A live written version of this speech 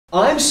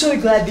I'm so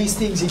glad these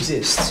things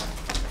exist.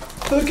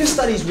 Focus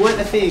studies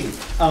weren't a thing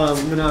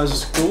when I was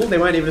at school. They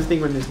weren't even a thing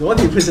when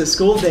Northie was at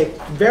school. They're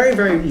very,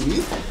 very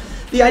new.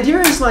 The idea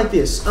is like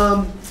this.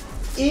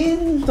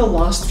 In the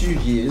last few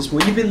years,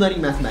 when you've been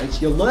learning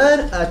mathematics, you'll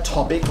learn a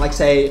topic like,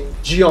 say,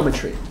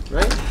 geometry,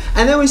 right?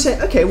 And then we say,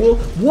 okay, well,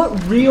 what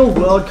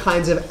real-world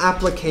kinds of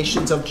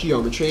applications of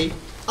geometry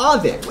are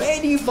there?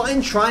 Where do you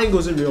find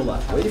triangles in real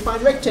life? Where do you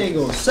find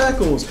rectangles,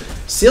 circles,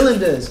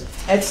 cylinders,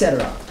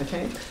 etc.?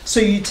 Okay?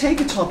 So you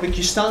take a topic,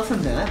 you start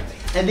from that,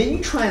 and then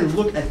you try and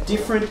look at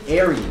different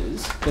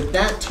areas that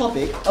that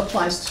topic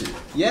applies to.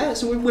 Yeah?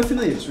 So we're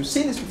familiar with this. We've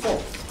seen this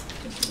before.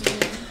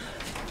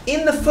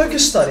 In the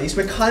focus studies,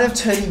 we're kind of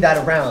turning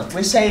that around.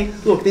 We're saying,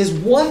 look, there's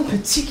one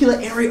particular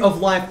area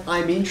of life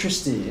I'm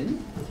interested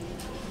in,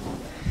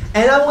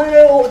 and I want to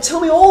know,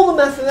 tell me all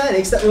the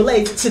mathematics that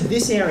relate to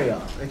this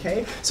area,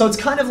 okay? So it's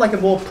kind of like a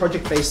more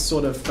project-based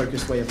sort of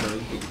focused way of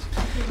knowing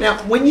things. Now,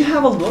 when you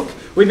have a look,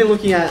 we've been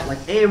looking at like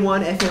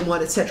AM1,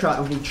 FM1, etc.,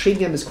 and we treat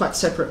them as quite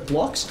separate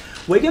blocks.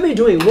 We're going to be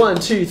doing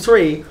 1, 2,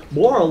 3,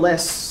 more or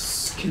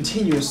less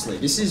continuously.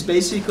 This is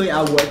basically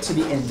our work to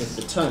the end of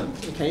the term,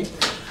 okay?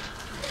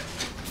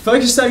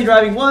 Focus study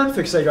driving 1,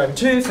 focus study driving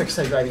 2, focus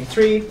study driving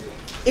 3.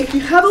 If you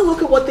have a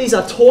look at what these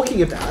are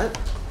talking about,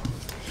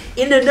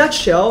 in a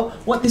nutshell,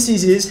 what this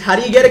is how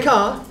do you get a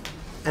car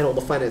and all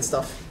the finance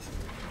stuff?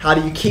 How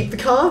do you keep the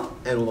car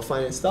and all the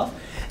finance stuff?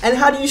 And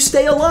how do you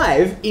stay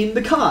alive in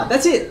the car?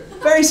 That's it.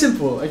 Very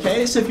simple,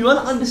 okay? So if you want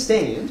to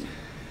understand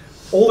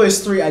all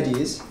those three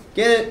ideas,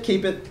 get it,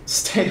 keep it,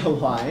 stay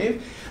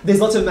alive, there's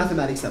lots of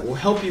mathematics that will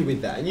help you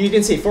with that. And you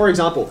can see, for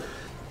example,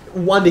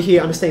 one to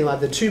here, understanding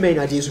life, the two main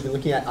ideas we've been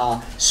looking at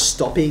are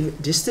stopping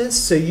distance.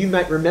 So you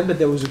might remember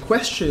there was a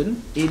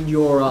question in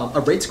your,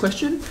 a rates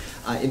question,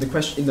 in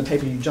the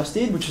paper you just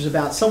did, which was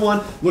about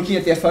someone looking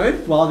at their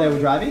phone while they were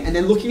driving and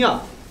then looking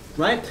up,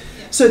 right? Yeah.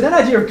 So that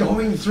idea of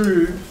going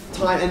through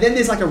time, and then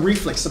there's like a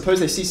reflex. Suppose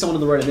they see someone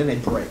on the road and then they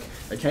brake,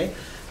 okay?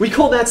 We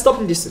call that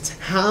stopping distance.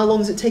 How long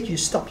does it take you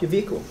to stop your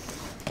vehicle?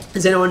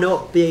 Does anyone know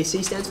what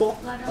BAC stands for?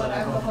 Blood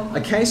alcohol.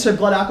 Okay, so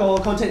blood alcohol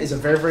content is a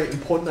very, very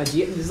important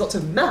idea, and there's lots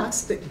of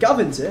maths that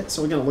governs it,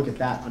 so we're going to look at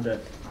that under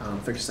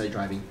Focus Study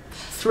Driving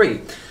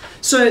 3.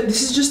 So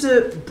this is just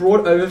a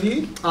broad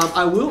overview.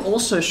 I will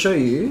also show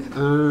you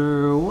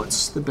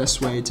what's the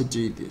best way to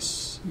do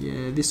this.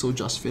 Yeah, this will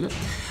just fit it.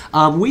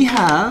 We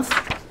have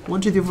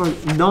 1, 2, 3,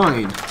 4,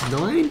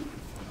 9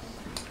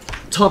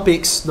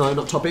 topics, no,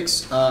 not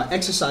topics,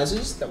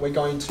 exercises that we're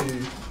going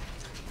to,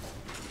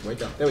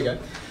 wake up, there we go.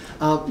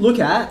 Look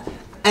at,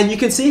 and you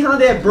can see how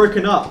they're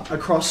broken up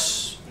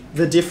across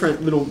the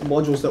different little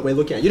modules that we're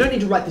looking at. You don't need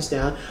to write this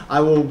down.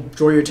 I will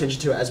draw your attention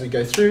to it as we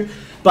go through.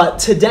 But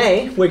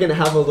today, we're going to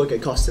have a look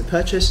at cost of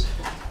purchase,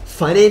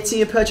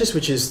 financing a purchase,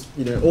 which is,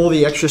 you know, all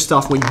the extra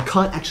stuff when you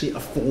can't actually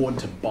afford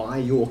to buy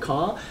your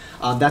car.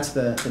 That's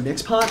the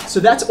next part. So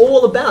that's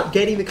all about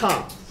getting the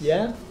car,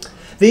 yeah?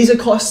 These are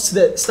costs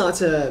that start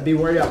to be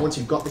worried about once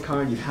you've got the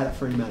car and you've had it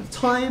for an amount of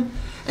time.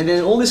 And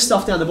then all this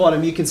stuff down the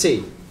bottom, you can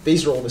see.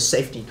 These are all the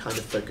safety kind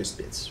of focused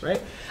bits, right?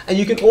 And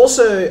you can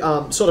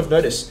also sort of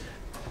notice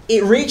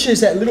it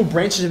reaches at little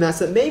branches of maths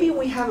that maybe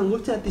we haven't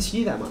looked at this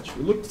year that much.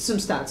 We looked at some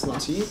stats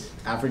last year,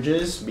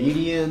 averages,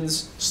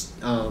 medians,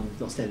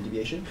 not standard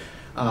deviation,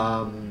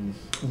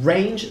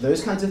 range,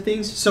 those kinds of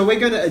things. So we're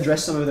going to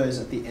address some of those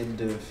at the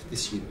end of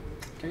this year,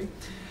 okay?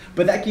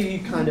 But that gives you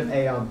kind of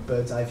a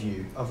bird's eye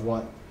view of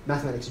what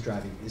mathematics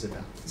driving is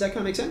about. Does that kind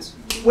of make sense?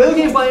 We're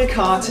looking at buying a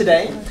car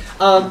today.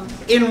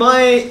 In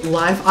my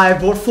life, I have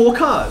bought 4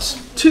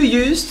 cars. 2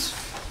 used,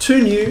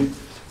 2 new.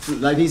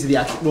 Like these are the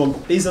actual, well,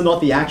 these are not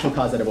the actual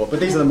cars that I bought,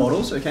 but these are the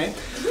models, okay?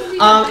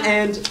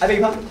 And, I beg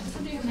your pardon?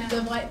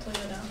 The white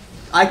Toyota.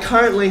 I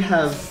currently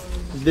have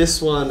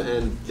this one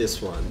and this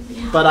one,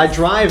 but I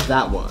drive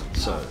that one,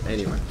 so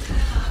anyway.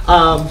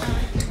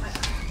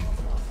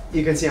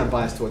 You can see I'm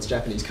biased towards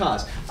Japanese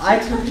cars. I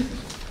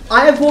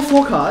have bought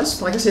 4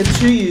 cars, like I said,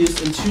 2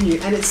 used and 2 new,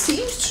 and it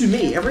seems to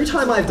me, every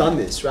time I've done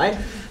this, right,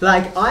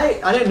 like,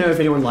 I don't know if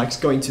anyone likes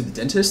going to the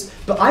dentist,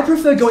 but I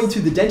prefer going to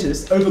the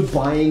dentist over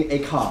buying a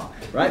car,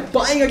 right?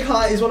 Buying a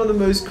car is one of the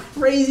most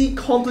crazy,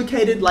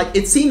 complicated, like,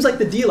 it seems like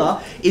the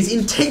dealer is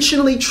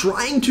intentionally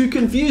trying to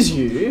confuse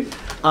you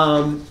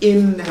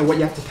in what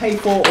you have to pay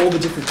for, all the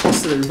different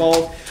costs that are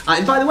involved.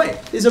 And by the way,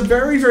 there's a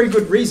very, very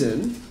good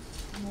reason,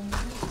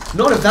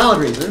 not a valid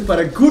reason, but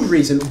a good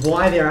reason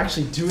why they're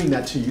actually doing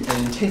that to you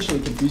and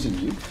intentionally confusing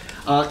you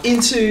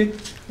into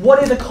what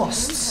are the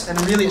costs, and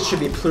really it should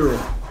be plural.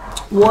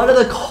 What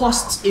are the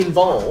costs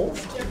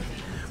involved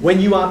when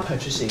you are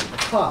purchasing a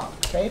car,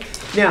 okay?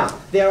 Now,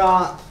 there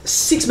are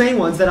 6 main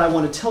ones that I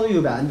want to tell you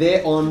about, and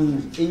they're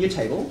in your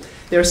table.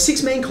 There are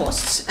 6 main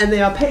costs, and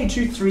they are paid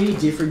to 3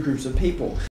 different groups of people.